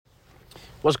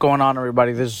What's going on,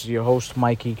 everybody? This is your host,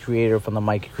 Mikey Creator from the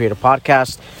Mikey Creator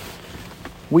Podcast.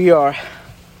 We are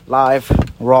live,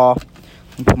 raw.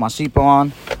 Let me put my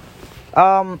seatbelt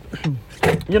on.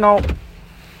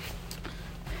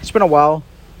 It's been a while.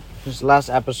 This last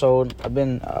episode, I've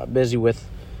been busy with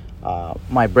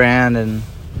my brand and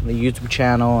the YouTube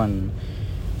channel and,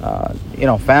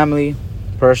 family,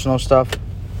 personal stuff.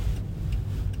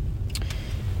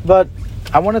 But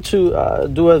I wanted to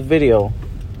do a video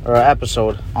or an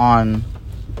episode on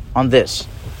this,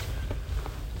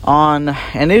 on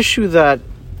an issue that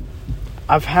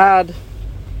I've had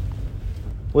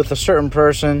with a certain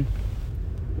person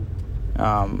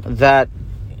that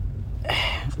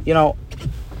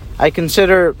I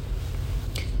consider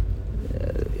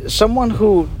someone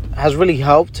who has really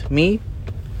helped me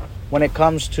when it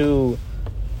comes to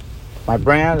my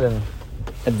brand and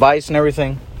advice and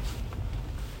everything.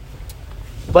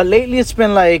 But lately it's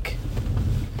been like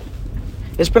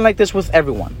this with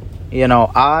everyone.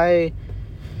 I'll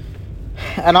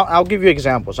give you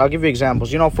examples.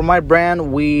 For my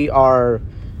brand, we're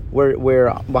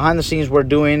behind the scenes. We're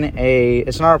doing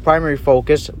it's not our primary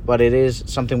focus, but it is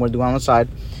something we're doing on the side.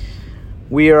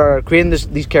 We are creating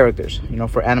these characters,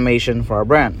 for animation for our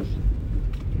brand.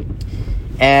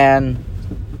 And,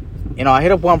 I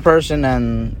hit up one person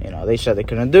and, they said they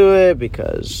couldn't do it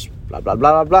because blah, blah,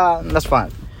 blah, blah, blah. And that's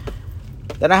fine.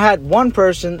 Then I had one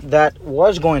person that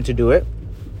was going to do it.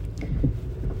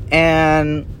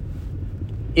 And,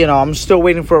 I'm still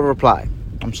waiting for a reply.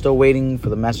 I'm still waiting for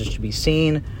the message to be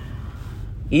seen.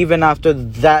 Even after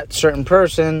that certain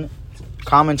person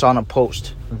comments on a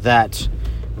post that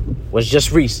was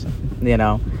just recent,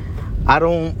 I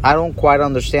don't quite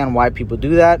understand why people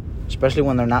do that, especially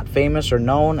when they're not famous or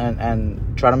known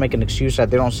and try to make an excuse that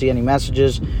they don't see any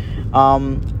messages.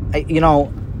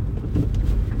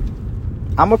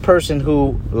 I'm a person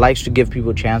who likes to give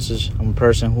people chances. I'm a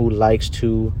person who likes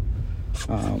to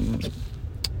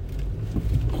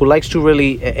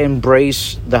really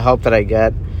embrace the help that I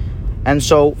get. And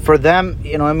so for them,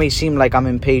 it may seem like I'm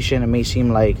impatient. It may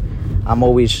seem like I'm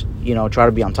always, try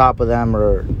to be on top of them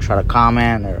or try to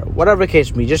comment or whatever the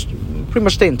case may be. Just pretty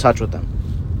much stay in touch with them.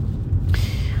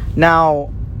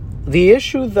 Now, the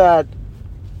issue that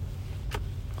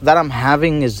I'm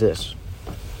having is this.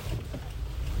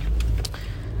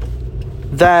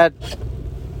 That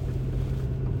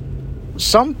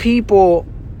some people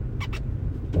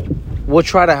will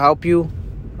try to help you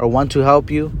or want to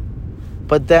help you,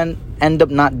 but then end up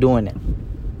not doing it.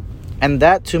 And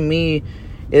that to me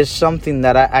is something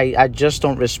that I just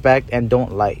don't respect and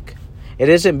don't like. It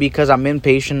isn't because I'm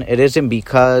impatient. It isn't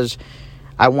because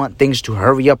I want things to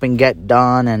hurry up and get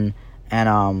done and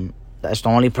that's the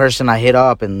only person I hit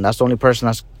up and that's the only person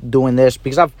that's doing this,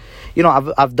 because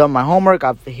I've done my homework.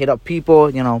 I've hit up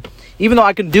people, even though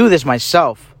I can do this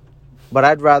myself, but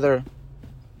I'd rather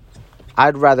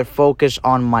focus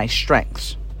on my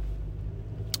strengths.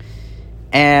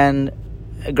 And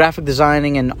graphic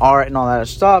designing and art and all that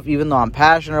stuff, even though I'm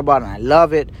passionate about it and I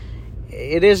love it,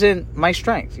 it isn't my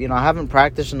strength. I haven't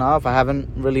practiced enough. I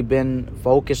haven't really been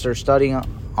focused or studying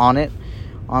on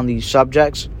these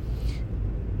subjects.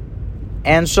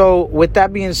 And so with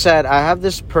that being said, I have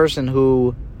this person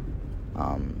who,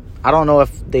 I don't know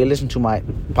if they listen to my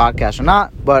podcast or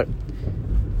not, but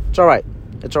it's all right.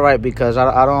 It's all right because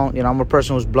I don't, I'm a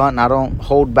person who's blunt and I don't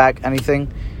hold back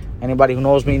anything. Anybody who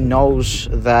knows me knows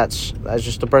that's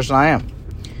just the person I am.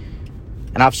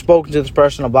 And I've spoken to this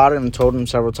person about it and told him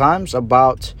several times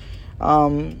about,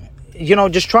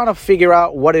 just trying to figure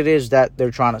out what it is that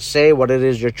they're trying to say, what it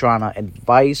is you're trying to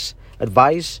advise,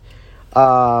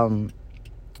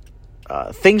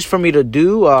 things for me to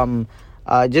do,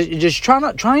 just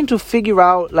trying to figure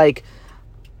out, like,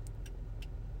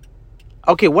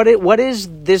 okay, what is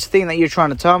this thing that you're trying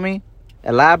to tell me?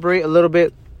 Elaborate a little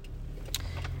bit.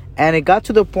 And it got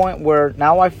to the point where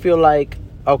now I feel like,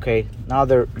 okay, now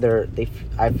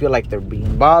I feel like they're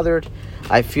being bothered.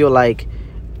 I feel like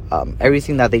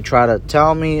everything that they try to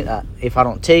tell me, if I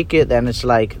don't take it, then it's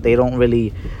like they don't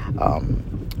really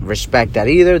respect that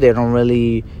either. They don't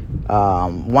really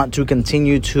want to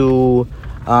continue to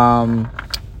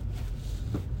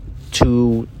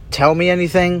tell me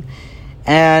anything.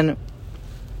 And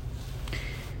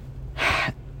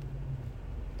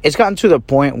it's gotten to the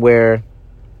point where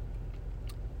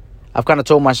I've kind of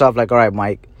told myself, like, all right,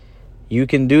 Mike, you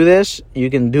can do this. You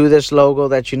can do this logo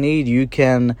that you need. You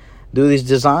can do these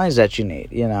designs that you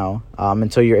need,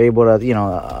 until you're able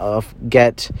to,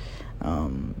 get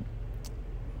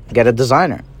a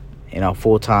designer,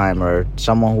 full time, or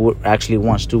someone who actually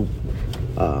wants to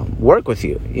work with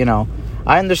you.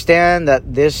 I understand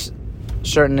that this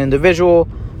certain individual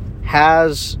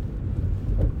has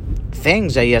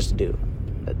things that he has to do.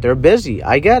 They're busy.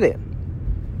 I get it.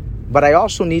 But I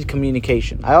also need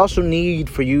communication. I also need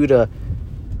for you to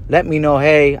let me know,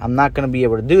 hey, I'm not going to be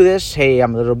able to do this. Hey,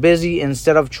 I'm a little busy.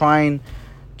 Instead of trying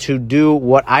to do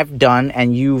what I've done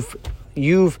and you've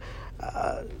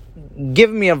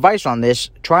given me advice on this,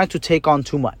 trying to take on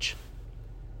too much.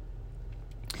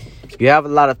 You have a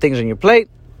lot of things on your plate,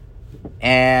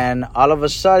 and all of a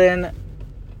sudden,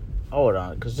 hold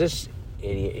on, because this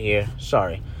idiot here,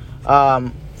 sorry,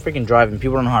 freaking driving.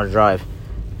 People don't know how to drive.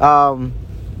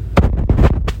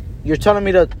 You're telling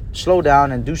me to slow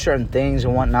down and do certain things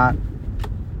and whatnot.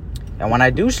 And when I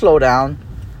do slow down,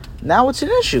 now it's an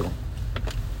issue.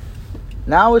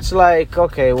 Now it's like,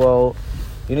 okay, well,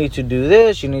 you need to do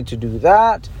this, you need to do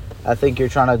that. I think you're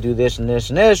trying to do this and this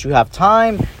and this. You have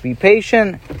time, be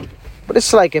patient. But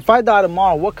it's like, if I die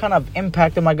tomorrow, what kind of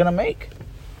impact am I going to make?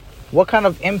 What kind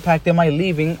of impact am I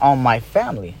leaving on my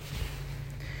family?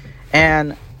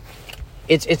 And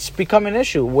it's become an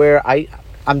issue where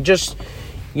I'm just,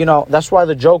 that's why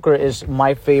the Joker is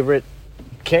my favorite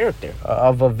character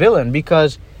of a villain,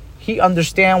 because he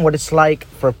understands what it's like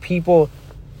for people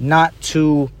not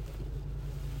to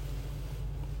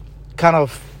kind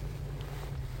of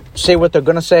say what they're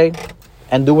going to say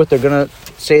and do what they're going to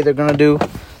say they're going to do.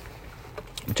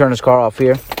 Turn this car off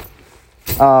here.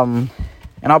 And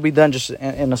I'll be done just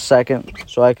in a second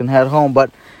so I can head home.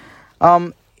 But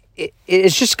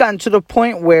it's just gotten to the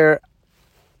point where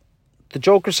the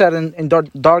Joker said in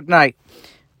Dark Knight,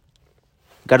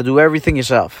 got to do everything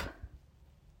yourself.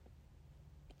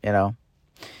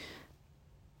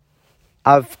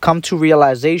 I've come to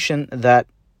realization that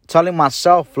telling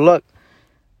myself, look,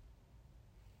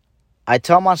 I've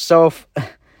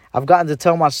gotten to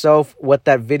tell myself what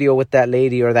that video with that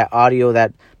lady or that audio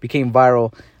that became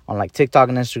viral on like TikTok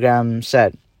and Instagram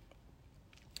said.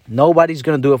 Nobody's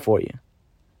going to do it for you.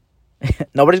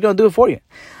 Nobody's going to do it for you.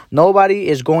 Nobody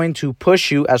is going to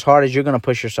push you as hard as you're going to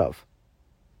push yourself.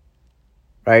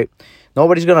 Right?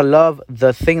 Nobody's going to love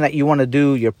the thing that you want to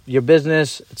do, your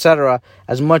business, etc.,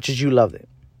 as much as you love it.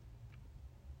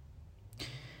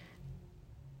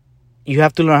 You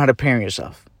have to learn how to parent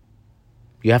yourself.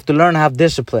 You have to learn to have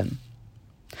discipline.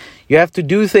 You have to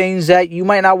do things that you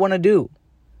might not want to do,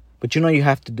 but you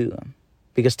have to do them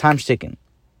because time's ticking.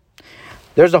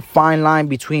 There's a fine line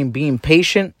between being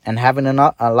patient and having a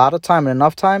lot of time and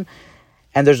enough time,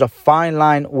 and there's a fine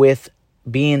line with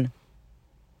being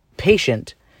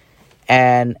patient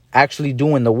and actually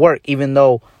doing the work, even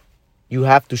though you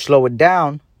have to slow it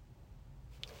down,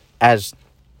 as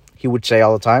he would say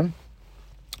all the time.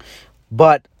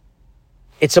 But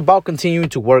it's about continuing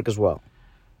to work as well.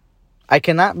 I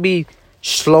cannot be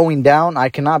slowing down. I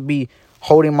cannot be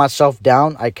holding myself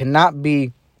down. I cannot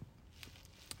be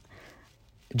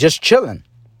just chilling.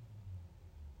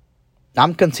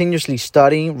 I'm continuously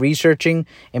studying, researching.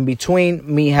 In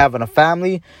between me having a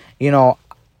family,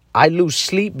 I lose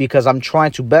sleep because I'm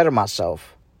trying to better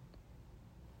myself.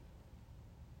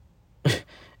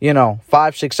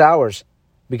 5-6 hours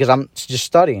because I'm just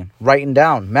studying, writing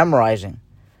down, memorizing.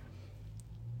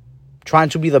 Trying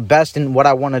to be the best in what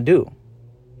I want to do.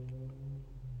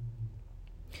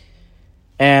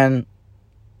 And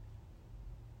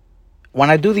when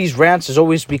I do these rants, it's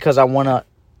always because I want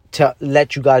to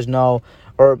let you guys know,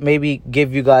 or maybe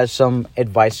give you guys some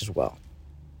advice as well.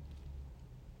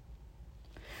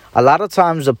 A lot of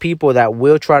times the people that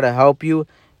will try to help you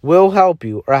will help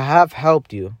you or have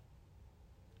helped you.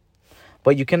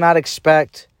 But you cannot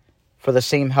expect for the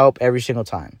same help every single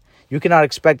time. You cannot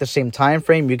expect the same time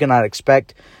frame. You cannot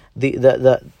expect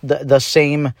the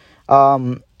same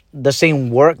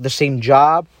work, the same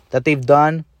job that they've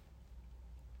done.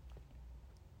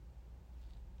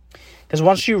 Because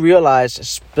once you realize,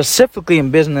 specifically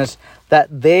in business, that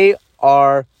they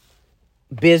are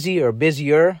busy or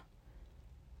busier,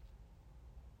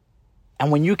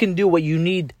 and when you can do what you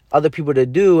need other people to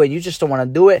do, and you just don't want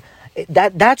to do it,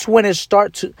 that's when it's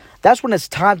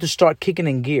time to start kicking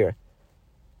in gear.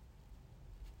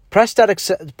 Press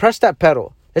that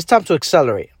pedal. It's time to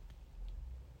accelerate.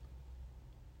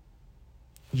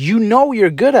 You're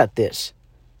good at this.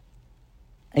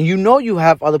 And you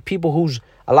have other people who's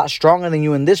a lot stronger than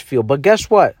you in this field. But guess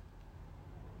what?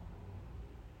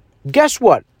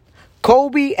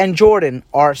 Kobe and Jordan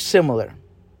are similar.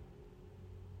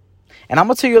 And I'm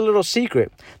going to tell you a little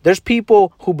secret. There's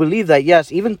people who believe that,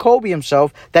 yes, even Kobe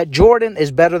himself, that Jordan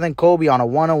is better than Kobe on a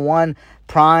one-on-one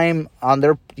prime, on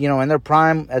their, in their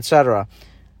prime, etc.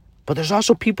 But there's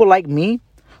also people like me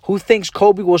who thinks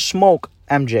Kobe will smoke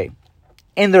MJ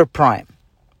in their prime.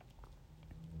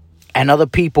 and other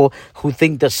people who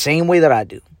think the same way that I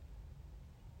do.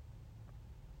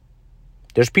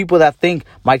 There's people that think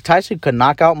Mike Tyson could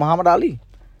knock out Muhammad Ali.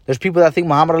 There's people that think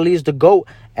Muhammad Ali is the GOAT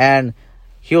and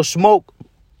he'll smoke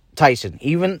Tyson,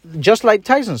 even just like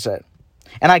Tyson said.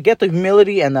 And I get the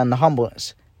humility and then the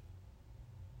humbleness.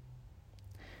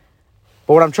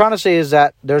 But what I'm trying to say is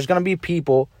that there's going to be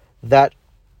people that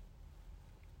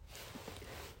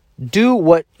do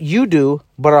what you do,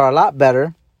 but are a lot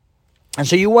better. And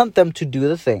so you want them to do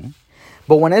the thing.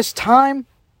 But when it's time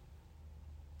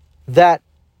that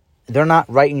they're not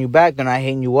writing you back, they're not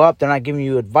hitting you up, they're not giving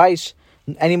you advice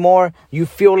anymore, you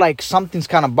feel like something's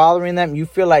kind of bothering them. You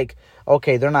feel like,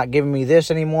 okay, they're not giving me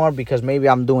this anymore because maybe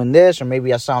I'm doing this or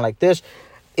maybe I sound like this.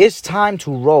 It's time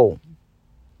to roll.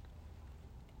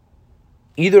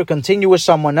 Either continue with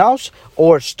someone else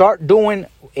or start doing,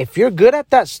 if you're good at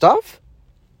that stuff,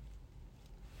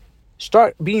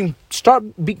 start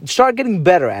getting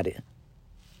better at it.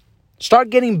 Start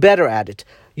getting better at it.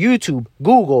 YouTube,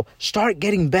 Google, start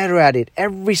getting better at it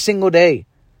every single day.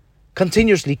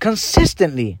 Continuously,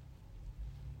 consistently.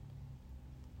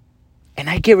 And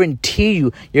I guarantee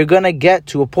you, you're going to get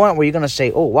to a point where you're going to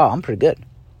say, oh, wow, I'm pretty good.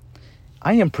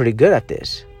 I am pretty good at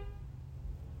this.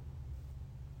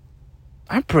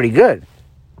 I'm pretty good.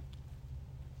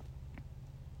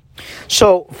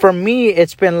 So for me,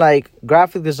 it's been like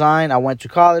graphic design. I went to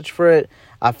college for it.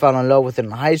 I fell in love with it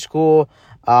in high school.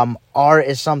 Art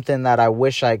is something that I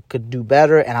wish I could do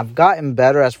better. And I've gotten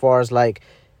better as far as like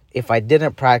if I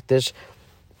didn't practice.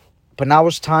 But now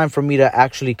it's time for me to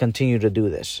actually continue to do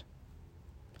this.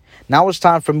 Now it's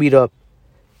time for me to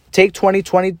take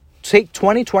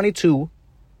 2022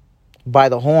 by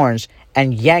the horns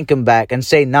and yank him back and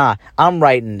say, nah, I'm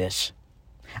writing this.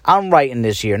 I'm writing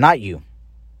this year, not you.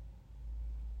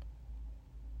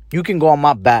 You can go on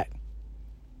my back.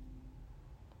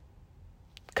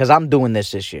 Because I'm doing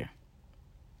this year.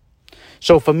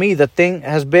 So for me, the thing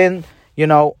has been,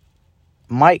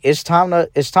 Mike, it's time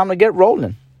to get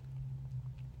rolling.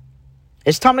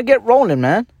 It's time to get rolling,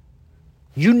 man.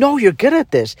 You know you're good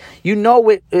at this. You know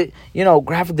with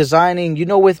graphic designing,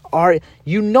 with art,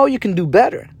 you can do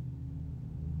better.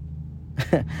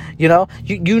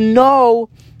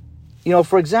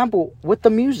 For example, with the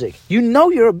music,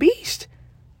 you're a beast.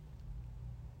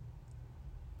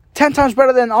 10 times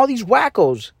better than all these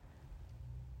wackos.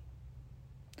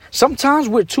 Sometimes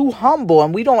we're too humble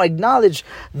and we don't acknowledge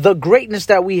the greatness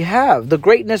that we have, the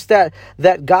greatness that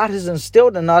God has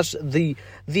instilled in us, the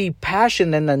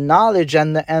passion and the knowledge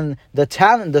and the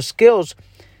talent, the skills.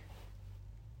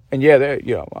 And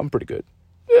yeah, I'm pretty good.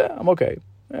 Yeah, I'm okay.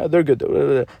 Yeah, they're good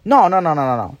though.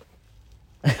 No.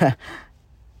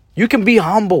 You can be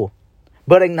humble,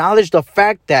 but acknowledge the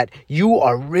fact that you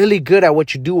are really good at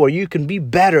what you do, or you can be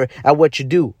better at what you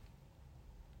do.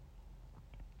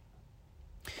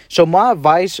 So my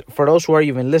advice for those who are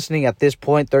even listening at this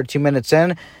point, 13 minutes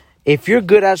in, if you're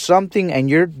good at something and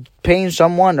you're paying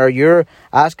someone or you're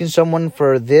asking someone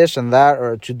for this and that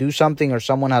or to do something or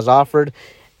someone has offered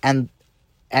and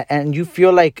you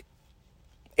feel like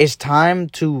it's time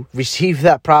to receive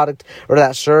that product or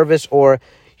that service, or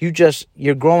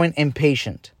you're growing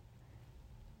impatient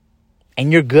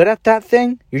and you're good at that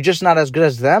thing, you're just not as good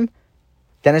as them,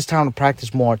 then it's time to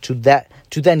practice more to then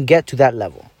get to that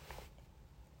level.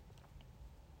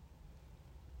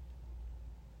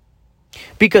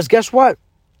 Because guess what?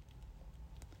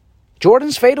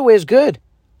 Jordan's fadeaway is good,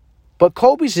 but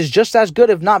Kobe's is just as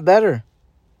good, if not better.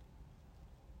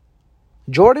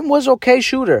 Jordan was okay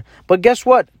shooter, but guess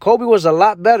what? Kobe was a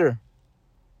lot better.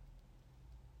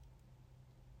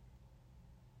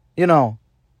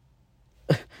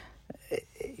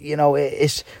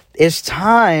 It's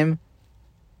time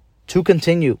to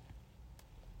continue.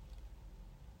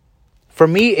 For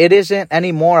me, it isn't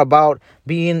anymore about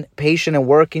being patient and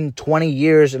working 20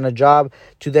 years in a job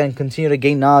to then continue to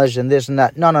gain knowledge and this and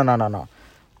that. No.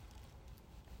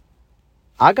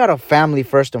 I got a family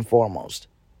first and foremost.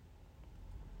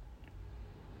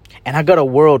 And I got a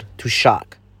world to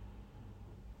shock.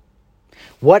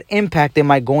 What impact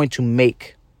am I going to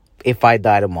make if I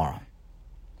die tomorrow?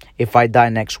 If I die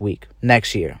next week,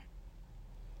 next year?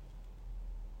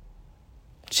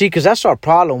 See, because that's our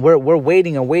problem. We're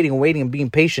waiting and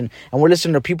being patient. And we're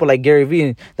listening to people like Gary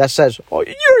Vee that says, oh,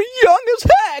 you're young as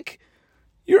heck.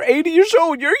 You're 80 years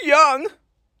old. You're young.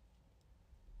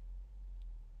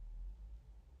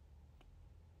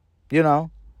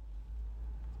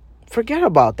 Forget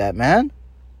about that, man.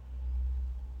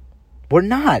 We're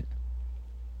not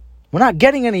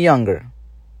getting any younger.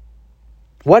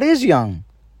 What is young?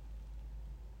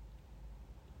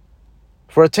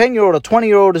 For a 10-year-old, a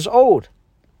 20-year-old is old.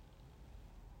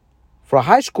 For a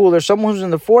high schooler, someone who's in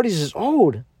the 40s is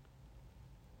old.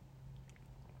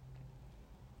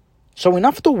 So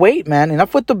enough with the wait, man.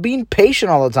 Enough with the being patient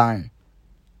all the time.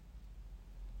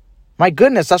 My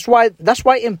goodness, that's why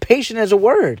impatient is a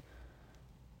word.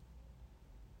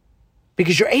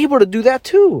 Because you're able to do that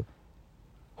too.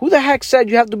 Who the heck said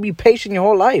you have to be patient your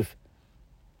whole life?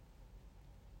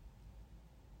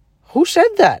 Who said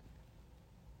that?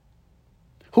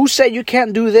 Who said you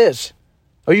can't do this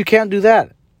or you can't do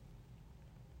that?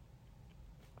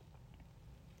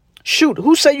 Shoot,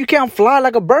 who said you can't fly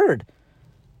like a bird?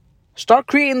 Start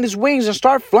creating these wings and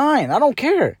start flying. I don't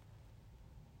care.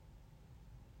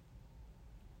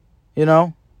 You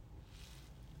know?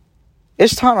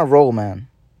 It's time to roll, man.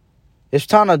 It's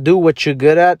time to do what you're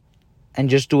good at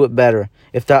and just do it better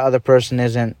if that other person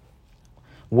isn't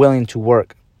willing to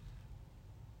work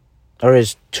or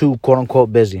is too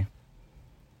quote-unquote busy.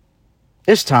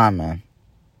 It's time, man.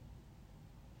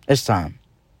 It's time.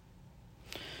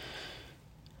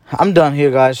 I'm done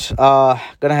here, guys. Gonna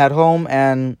head home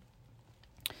and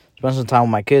spend some time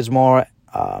with my kids more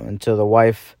until the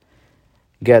wife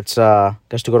gets to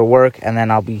go to work, and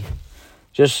then I'll be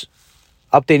just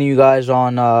updating you guys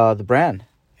on the brand.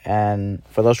 And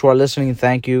for those who are listening,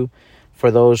 thank you.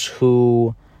 For those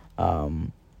who have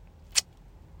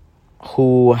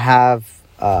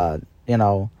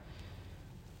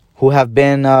who have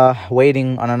been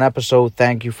waiting on an episode,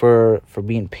 thank you for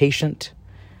being patient.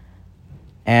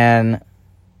 And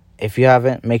if you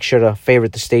haven't, make sure to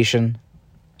favorite the station,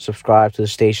 subscribe to the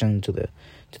station, to the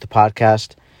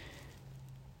podcast.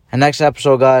 And next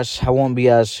episode, guys, I won't be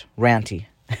as ranty.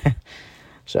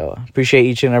 So, appreciate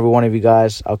each and every one of you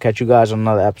guys. I'll catch you guys on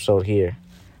another episode here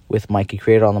with Mikey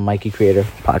Creator on the Mikey Creator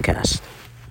Podcast.